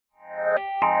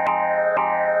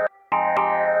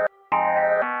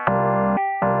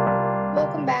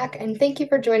and thank you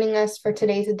for joining us for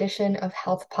today's edition of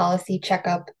Health Policy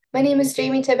Checkup. My name is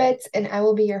Jaymie Tibbits, and I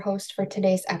will be your host for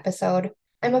today's episode.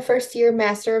 I'm a first-year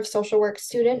Master of Social Work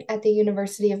student at the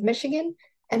University of Michigan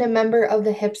and a member of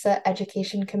the HPSA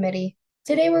Education Committee.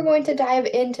 Today, we're going to dive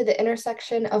into the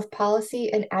intersection of policy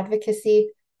and advocacy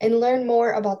and learn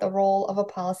more about the role of a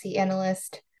policy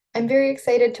analyst. I'm very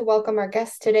excited to welcome our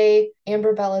guest today,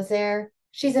 Amber Bellazaire.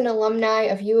 She's an alumni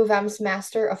of U of M's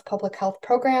Master of Public Health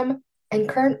program and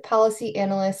current policy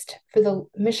analyst for the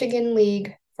Michigan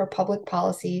League for Public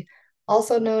Policy,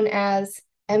 also known as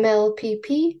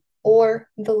MLPP or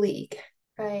the League.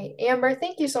 Right. Amber,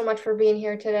 thank you so much for being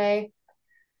here today.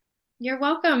 You're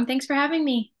welcome. Thanks for having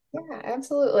me. Yeah,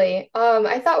 absolutely.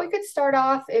 I thought we could start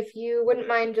off if you wouldn't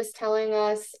mind just telling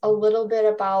us a little bit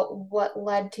about what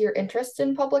led to your interest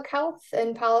in public health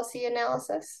and policy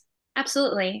analysis.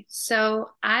 Absolutely.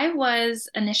 So I was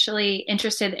initially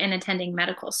interested in attending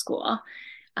medical school,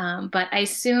 but I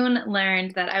soon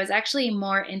learned that I was actually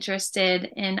more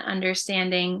interested in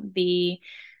understanding the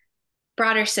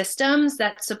broader systems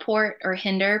that support or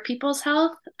hinder people's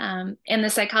health, and the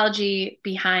psychology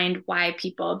behind why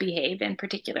people behave in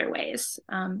particular ways.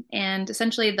 And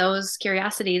essentially, those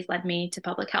curiosities led me to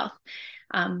public health.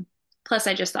 Plus,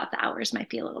 I just thought the hours might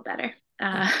be a little better.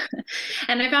 Uh,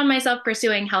 and I found myself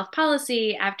pursuing health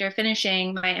policy after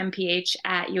finishing my MPH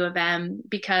at U of M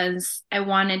because I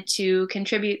wanted to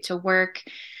contribute to work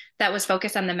that was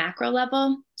focused on the macro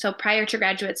level. So prior to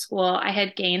graduate school, I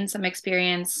had gained some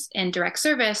experience in direct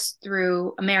service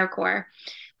through AmeriCorps.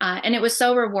 And it was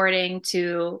so rewarding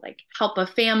to help a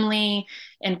family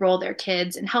enroll their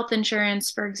kids in health insurance,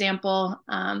 for example.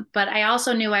 But I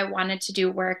also knew I wanted to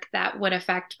do work that would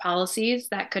affect policies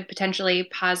that could potentially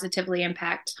positively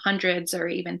impact hundreds or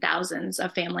even thousands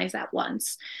of families at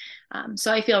once.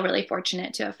 So I feel really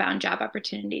fortunate to have found job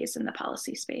opportunities in the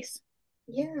policy space.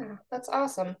 Yeah, that's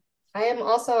awesome. I am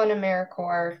also an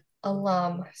AmeriCorps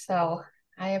alum, so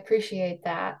I appreciate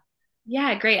that.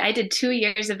 Yeah, great. I did 2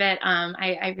 years of it.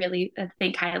 I really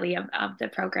think highly of the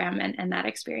program and that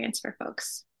experience for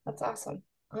folks. That's awesome.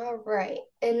 All right.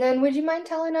 And then would you mind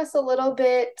telling us a little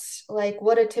bit like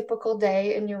what a typical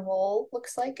day in your role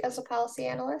looks like as a policy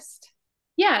analyst?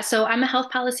 Yeah, so I'm a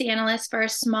health policy analyst for a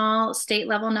small state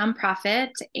level nonprofit,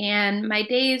 and my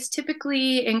days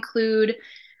typically include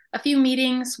a few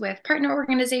meetings with partner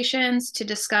organizations to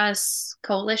discuss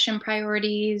coalition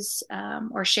priorities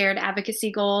or shared advocacy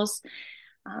goals,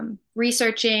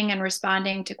 researching and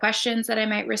responding to questions that I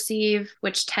might receive,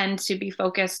 which tend to be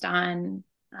focused on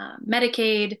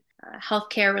Medicaid,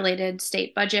 healthcare related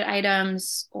state budget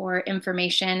items, or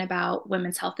information about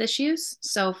women's health issues.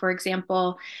 So, for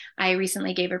example, I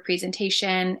recently gave a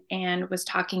presentation and was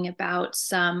talking about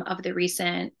some of the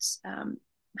recent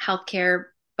healthcare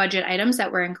budget items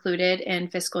that were included in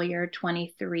fiscal year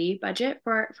 23 budget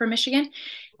for Michigan.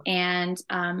 And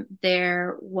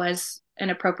there was an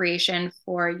appropriation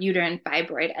for uterine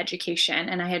fibroid education.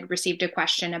 And I had received a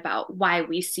question about why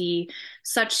we see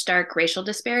such stark racial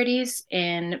disparities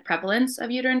in prevalence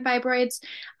of uterine fibroids.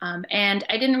 And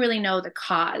I didn't really know the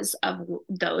cause of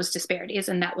those disparities.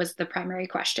 And that was the primary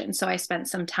question. So I spent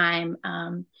some time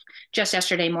just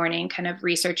yesterday morning kind of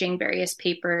researching various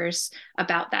papers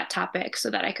about that topic so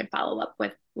that I could follow up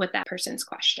with that person's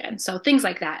question. So things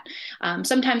like that.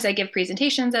 Sometimes I give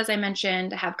presentations, as I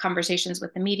mentioned, have conversations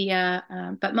with the media,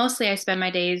 but mostly I spend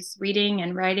my days reading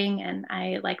and writing, and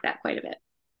I like that quite a bit.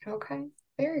 Okay,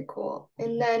 very cool.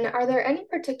 And then are there any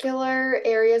particular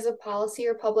areas of policy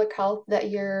or public health that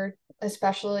you're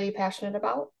especially passionate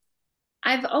about?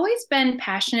 I've always been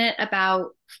passionate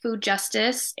about food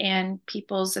justice and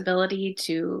people's ability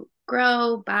to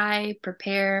grow, buy,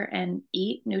 prepare, and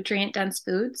eat nutrient dense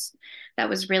foods. That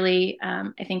was really,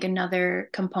 I think, another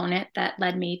component that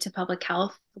led me to public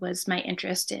health was my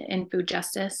interest in food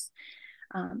justice.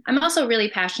 I'm also really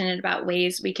passionate about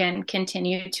ways we can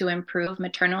continue to improve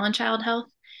maternal and child health.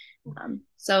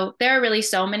 So there are really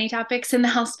so many topics in the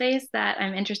health space that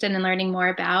I'm interested in learning more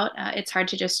about. It's hard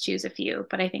to just choose a few,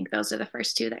 but I think those are the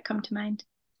first two that come to mind.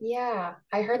 Yeah,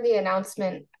 I heard the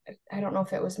announcement. I don't know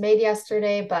if it was made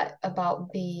yesterday, but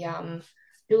about the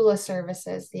doula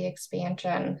services, the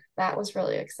expansion. That was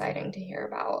really exciting to hear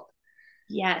about.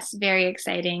 Yes, very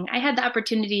exciting. I had the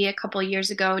opportunity a couple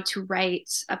years ago to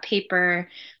write a paper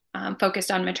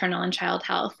focused on maternal and child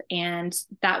health, and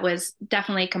that was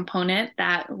definitely a component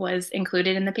that was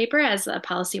included in the paper as a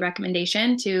policy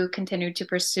recommendation to continue to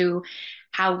pursue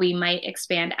how we might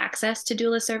expand access to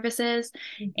doula services.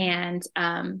 Mhm.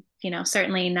 And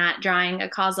certainly not drawing a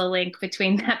causal link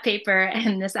between that paper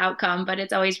and this outcome, but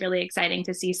it's always really exciting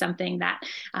to see something that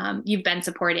you've been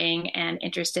supporting and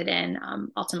interested in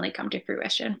ultimately come to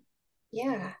fruition.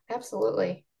 Yeah,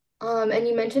 absolutely. And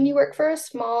you mentioned you work for a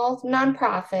small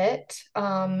nonprofit.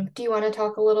 Do you want to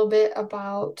talk a little bit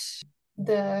about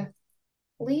the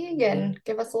league and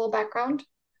give us a little background?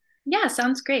 Yeah,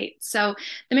 sounds great. So,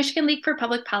 the Michigan League for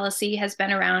Public Policy has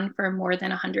been around for more than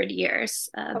 100 years.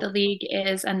 The League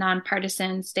is a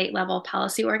nonpartisan state level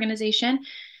policy organization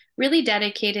really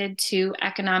dedicated to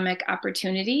economic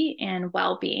opportunity and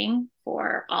well being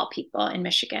for all people in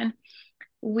Michigan.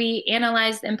 We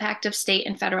analyze the impact of state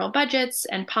and federal budgets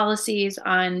and policies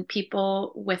on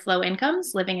people with low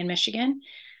incomes living in Michigan.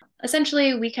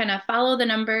 Essentially, we kind of follow the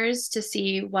numbers to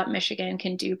see what Michigan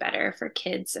can do better for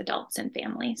kids, adults, and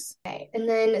families. Okay. And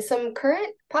then some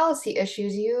current policy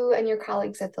issues you and your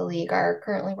colleagues at the league are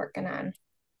currently working on.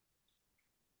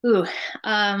 Ooh,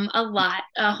 a lot,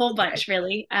 a whole Okay. bunch,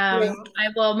 really. Yeah. I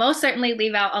will most certainly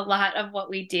leave out a lot of what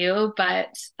we do,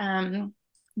 but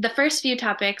the first few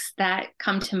topics that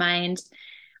come to mind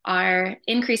are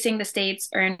increasing the state's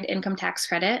earned income tax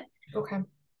credit, Okay.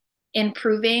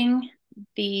 improving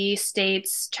the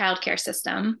state's childcare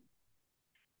system,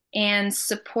 and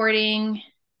supporting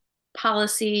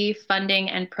policy, funding,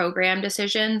 and program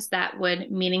decisions that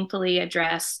would meaningfully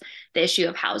address the issue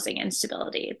of housing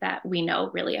instability that we know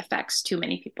really affects too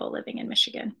many people living in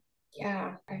Michigan.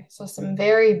 Yeah. Okay. So some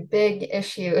very big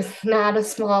issues, not a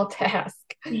small task.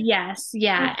 Yes,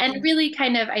 yeah. And Okay. really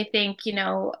kind of, I think,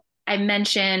 I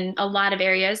mentioned a lot of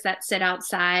areas that sit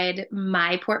outside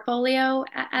my portfolio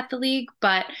at the league,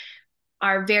 but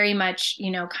are very much,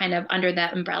 kind of under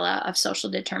that umbrella of social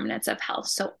determinants of health.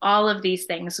 So all of these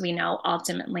things we know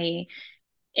ultimately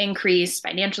increase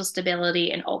financial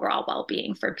stability and overall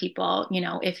well-being for people.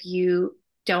 If you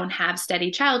don't have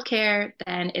steady childcare,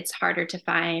 then it's harder to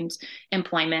find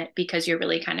employment because you're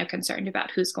really kind of concerned about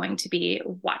who's going to be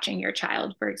watching your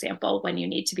child, for example, when you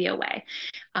need to be away.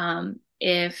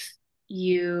 If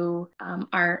you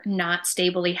are not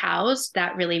stably housed,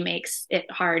 that really makes it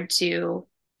hard to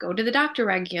go to the doctor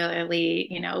regularly,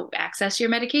 access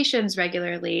your medications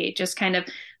regularly, just kind of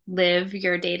live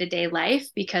your day-to-day life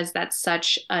because that's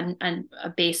such a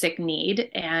basic need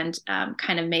and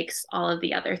kind of makes all of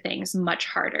the other things much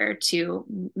harder to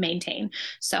maintain.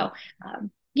 So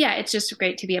yeah, it's just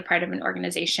great to be a part of an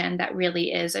organization that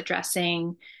really is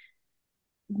addressing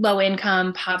low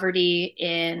income poverty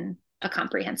in a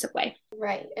comprehensive way.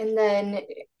 Right. And then,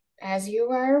 as you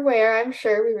are aware, I'm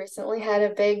sure we recently had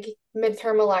a big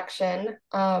midterm election.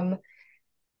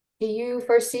 Do you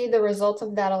foresee the results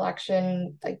of that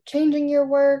election like changing your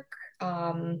work?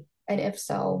 And if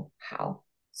so, how?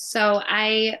 So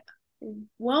I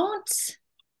won't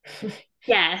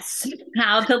guess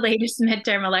how the latest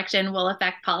midterm election will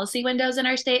affect policy windows in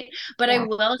our state, but I Yeah.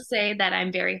 will say that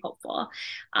I'm very hopeful.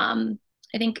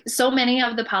 I think so many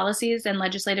of the policies and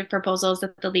legislative proposals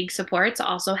that the league supports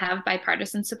also have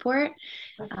bipartisan support.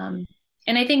 Um,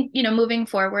 and I think, moving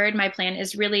forward, my plan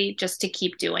is really just to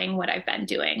keep doing what I've been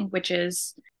doing, which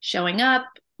is showing up,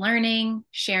 learning,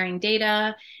 sharing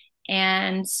data,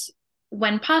 and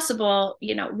when possible,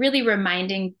 really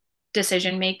reminding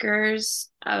decision makers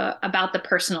about the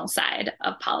personal side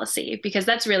of policy, because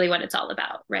that's really what it's all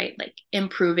about, right? Like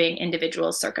improving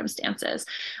individual circumstances.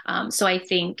 So I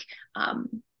think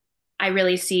I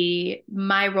really see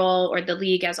my role or the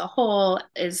league as a whole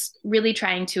is really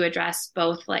trying to address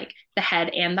both like the head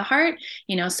and the heart,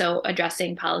 so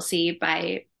addressing policy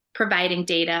by providing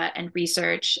data and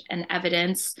research and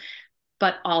evidence,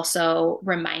 but also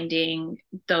reminding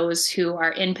those who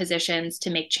are in positions to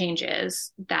make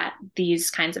changes that these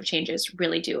kinds of changes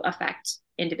really do affect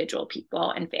individual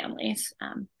people and families,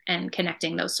 and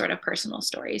connecting those sort of personal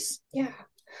stories. Yeah.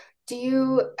 Do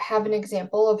you have an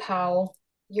example of how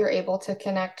you're able to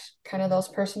connect kind of those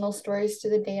personal stories to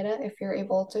the data if you're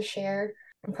able to share?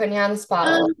 I'm putting you on the spot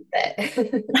a Um, little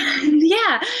bit.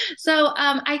 yeah. So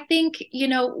I think,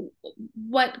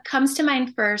 what comes to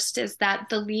mind first is that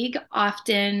the league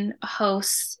often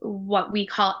hosts what we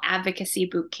call advocacy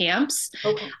boot camps.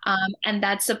 Okay. And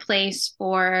that's a place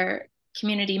for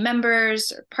community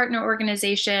members, partner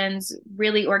organizations,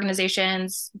 really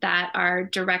organizations that are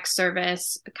direct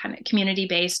service, kind of community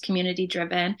based, community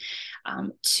driven,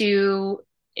 to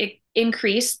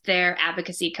increase their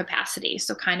advocacy capacity.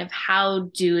 So kind of how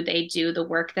do they do the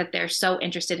work that they're so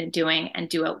interested in doing and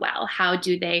do it well? How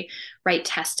do they write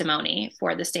testimony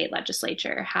for the state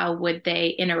legislature? How would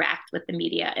they interact with the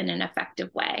media in an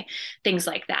effective way? Things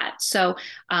like that. So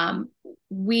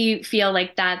we feel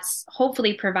like that's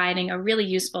hopefully providing a really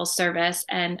useful service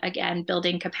and again,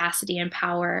 building capacity and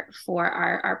power for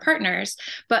our partners.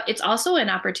 But it's also an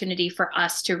opportunity for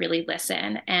us to really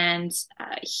listen and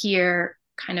hear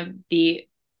kind of the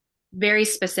very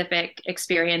specific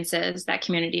experiences that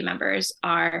community members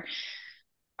are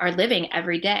living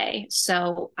every day.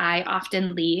 So I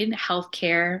often lead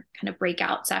healthcare kind of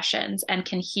breakout sessions and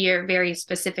can hear very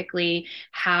specifically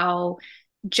how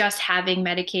just having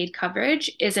Medicaid coverage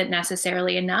isn't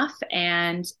necessarily enough,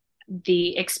 and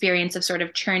the experience of sort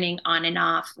of churning on and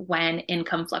off when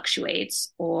income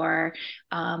fluctuates or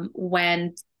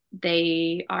when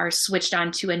they are switched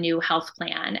on to a new health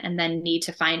plan and then need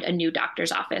to find a new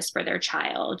doctor's office for their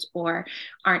child, or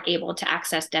aren't able to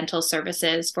access dental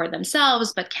services for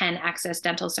themselves, but can access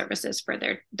dental services for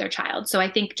their child. So I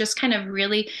think just kind of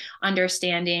really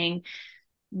understanding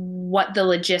what the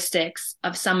logistics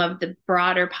of some of the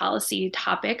broader policy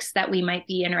topics that we might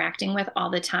be interacting with all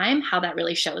the time, how that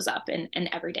really shows up in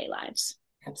everyday lives.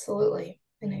 Absolutely.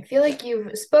 And I feel like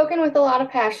you've spoken with a lot of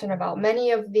passion about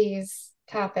many of these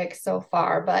topics so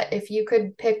far, but if you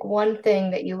could pick one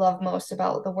thing that you love most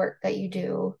about the work that you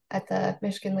do at the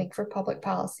Michigan League for Public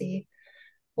Policy,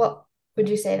 what would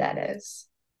you say that is?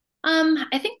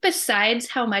 I think besides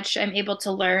how much I'm able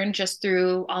to learn just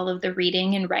through all of the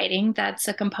reading and writing, that's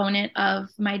a component of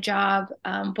my job.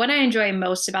 What I enjoy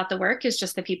most about the work is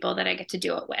just the people that I get to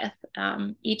do it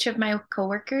with. Each of my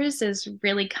coworkers is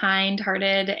really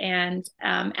kind-hearted and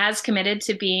as committed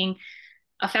to being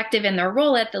effective in their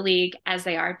role at the league as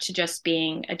they are to just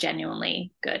being a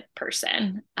genuinely good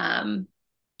person.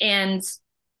 And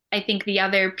I think the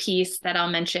other piece that I'll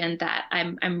mention that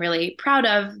I'm really proud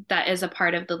of that is a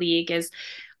part of the league is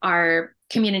our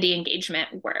community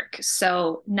engagement work.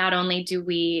 So not only do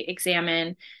we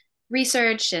examine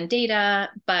research and data,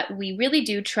 but we really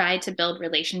do try to build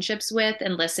relationships with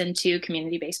and listen to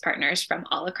community-based partners from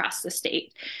all across the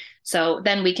state. So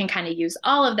then we can kind of use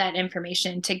all of that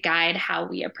information to guide how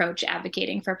we approach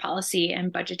advocating for policy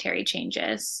and budgetary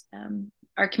changes.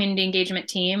 Our community engagement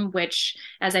team, which,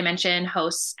 as I mentioned,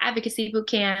 hosts advocacy boot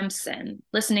camps and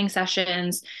listening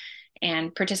sessions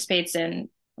and participates in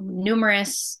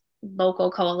numerous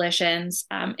local coalitions,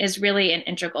 is really an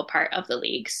integral part of the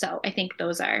league. So I think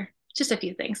those are just a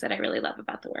few things that I really love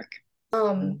about the work.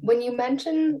 When you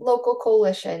mention local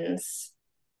coalitions,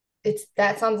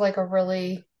 that sounds like a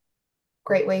really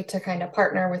great way to kind of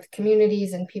partner with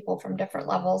communities and people from different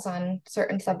levels on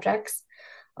certain subjects.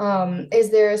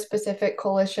 Is there a specific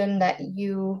coalition that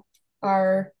you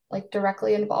are like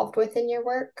directly involved with in your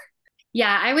work?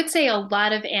 Yeah, I would say a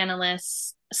lot of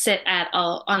analysts sit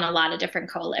on a lot of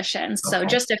different coalitions. So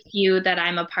just a few that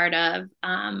I'm a part of,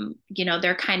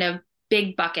 they're kind of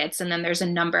big buckets, and then there's a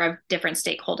number of different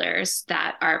stakeholders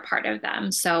that are part of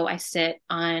them. So I sit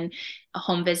on a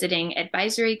home visiting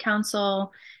advisory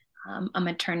council, a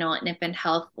maternal and infant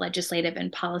health legislative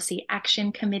and policy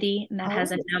action committee, and that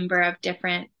has a number of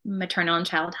different maternal and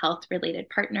child health related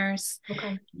partners.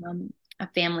 A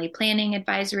family planning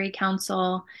advisory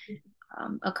council,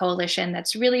 a coalition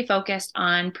that's really focused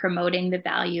on promoting the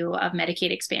value of Medicaid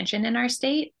expansion in our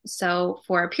state. So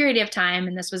for a period of time,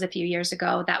 and this was a few years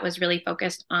ago, that was really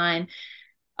focused on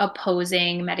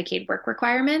opposing Medicaid work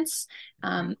requirements.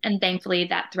 And thankfully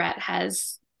that threat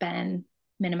has been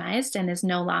minimized and is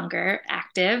no longer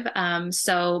active.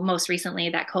 So most recently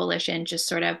that coalition just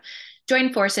sort of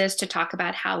joined forces to talk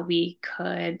about how we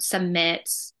could submit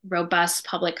robust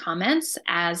public comments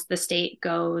as the state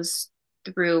goes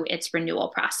through its renewal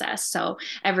process. So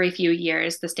every few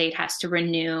years, the state has to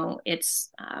renew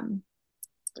its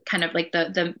kind of like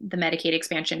the Medicaid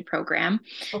expansion program.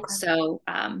 So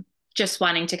just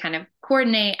wanting to kind of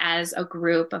coordinate as a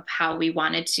group of how we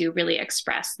wanted to really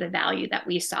express the value that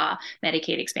we saw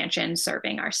Medicaid expansion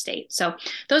serving our state. So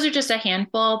those are just a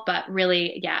handful, but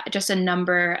really, yeah, just a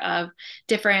number of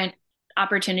different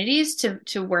opportunities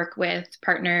to work with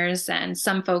partners and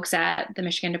some folks at the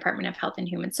Michigan Department of Health and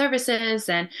Human Services,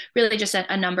 and really just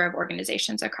a number of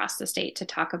organizations across the state to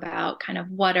talk about kind of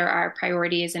what are our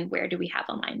priorities and where do we have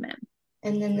alignment.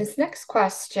 And then this next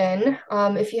question,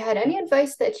 if you had any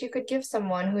advice that you could give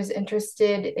someone who's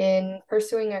interested in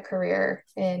pursuing a career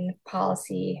in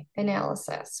policy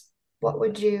analysis, what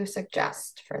would you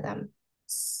suggest for them?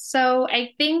 So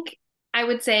I think I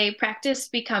would say practice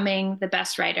becoming the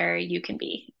best writer you can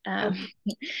be.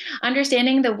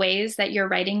 Understanding the ways that your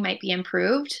writing might be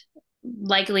improved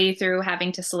likely through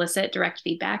having to solicit direct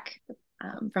feedback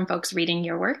from folks reading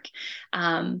your work,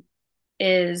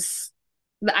 is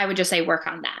I would just say work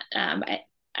on that.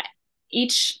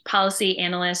 Each policy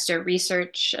analyst or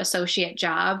research associate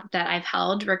job that I've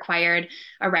held required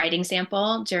a writing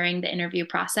sample during the interview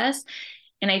process.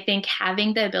 And I think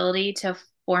having the ability to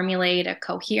formulate a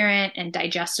coherent and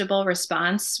digestible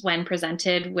response when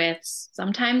presented with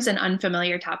sometimes an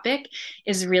unfamiliar topic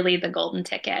is really the golden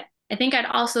ticket. I think I'd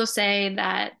also say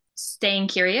that staying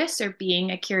curious or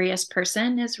being a curious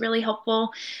person is really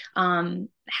helpful.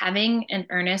 Having an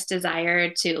earnest desire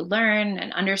to learn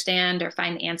and understand or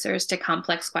find answers to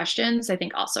complex questions, I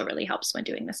think also really helps when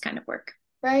doing this kind of work.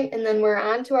 Right. And then we're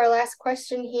on to our last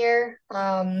question here.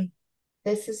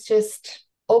 This is just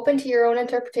open to your own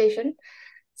interpretation.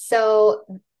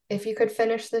 So if you could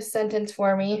finish this sentence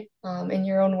for me, in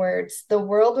your own words, the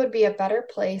world would be a better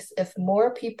place if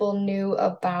more people knew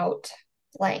about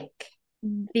blank.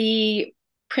 The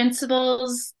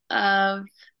principles of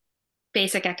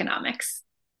basic economics.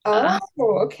 Oh,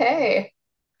 okay.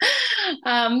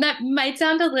 That might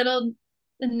sound a little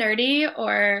nerdy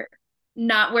or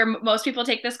not where most people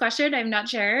take this question. I'm not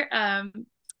sure.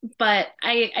 But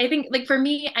I think like for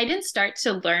me, I didn't start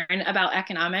to learn about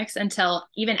economics until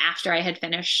even after I had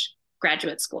finished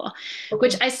graduate school,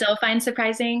 which I still find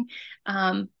surprising.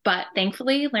 But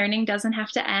thankfully, learning doesn't have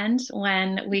to end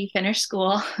when we finish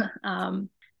school.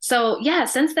 So yeah,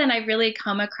 since then I've really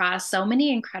come across so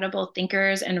many incredible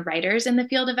thinkers and writers in the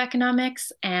field of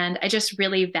economics, and I just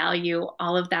really value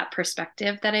all of that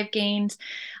perspective that I've gained.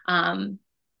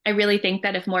 I really think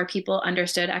that if more people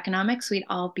understood economics, we'd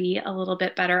all be a little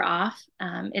bit better off.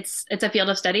 It's a field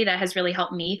of study that has really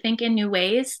helped me think in new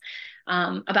ways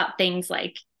about things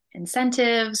like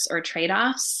incentives or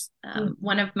trade-offs.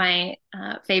 One of my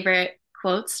favorite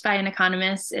quotes by an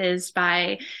economist is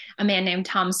by a man named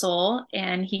Tom Sowell,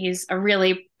 and he's a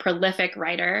really prolific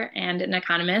writer and an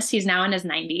economist. He's now in his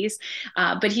 90s,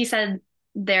 but he said,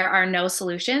 there are no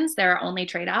solutions, there are only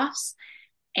trade-offs.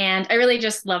 And I really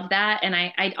just love that. And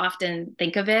I often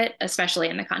think of it, especially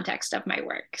in the context of my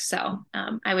work. So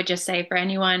I would just say for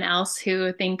anyone else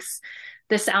who thinks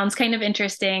this sounds kind of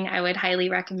interesting, I would highly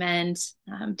recommend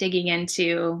digging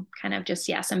into kind of just,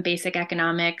 yeah, some basic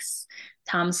economics.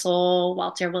 Tom Sowell,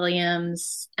 Walter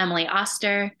Williams, Emily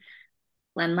Oster,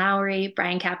 Glenn Lowry,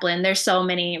 Brian Kaplan. There's so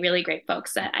many really great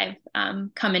folks that I've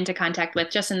come into contact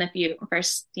with just in the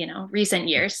first, recent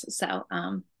years. So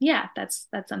yeah, that's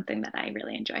something that I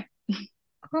really enjoy.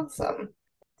 Awesome.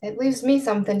 It leaves me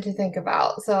something to think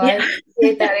about. So Yeah. I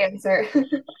appreciate that answer.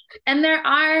 And there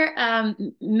are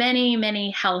many,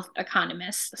 many health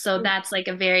economists. So that's like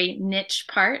a very niche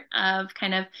part of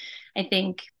kind of, I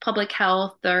think, public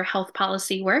health or health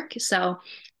policy work. So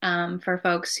for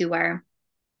folks who are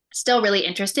still really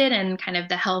interested in kind of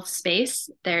the health space,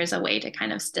 there's a way to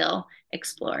kind of still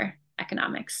explore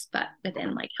economics, but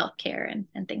within like healthcare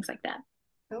and things like that.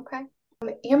 Okay.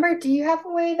 Amber, do you have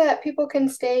a way that people can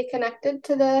stay connected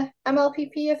to the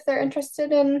MLPP if they're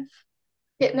interested in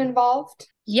getting involved?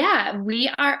 Yeah,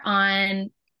 we are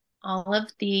on all of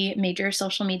the major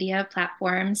social media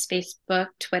platforms, Facebook,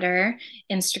 Twitter,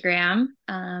 Instagram,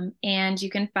 and you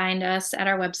can find us at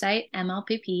our website,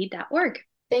 mlpp.org.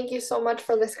 Thank you so much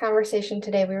for this conversation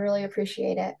today. We really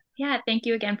appreciate it. Yeah, thank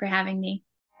you again for having me.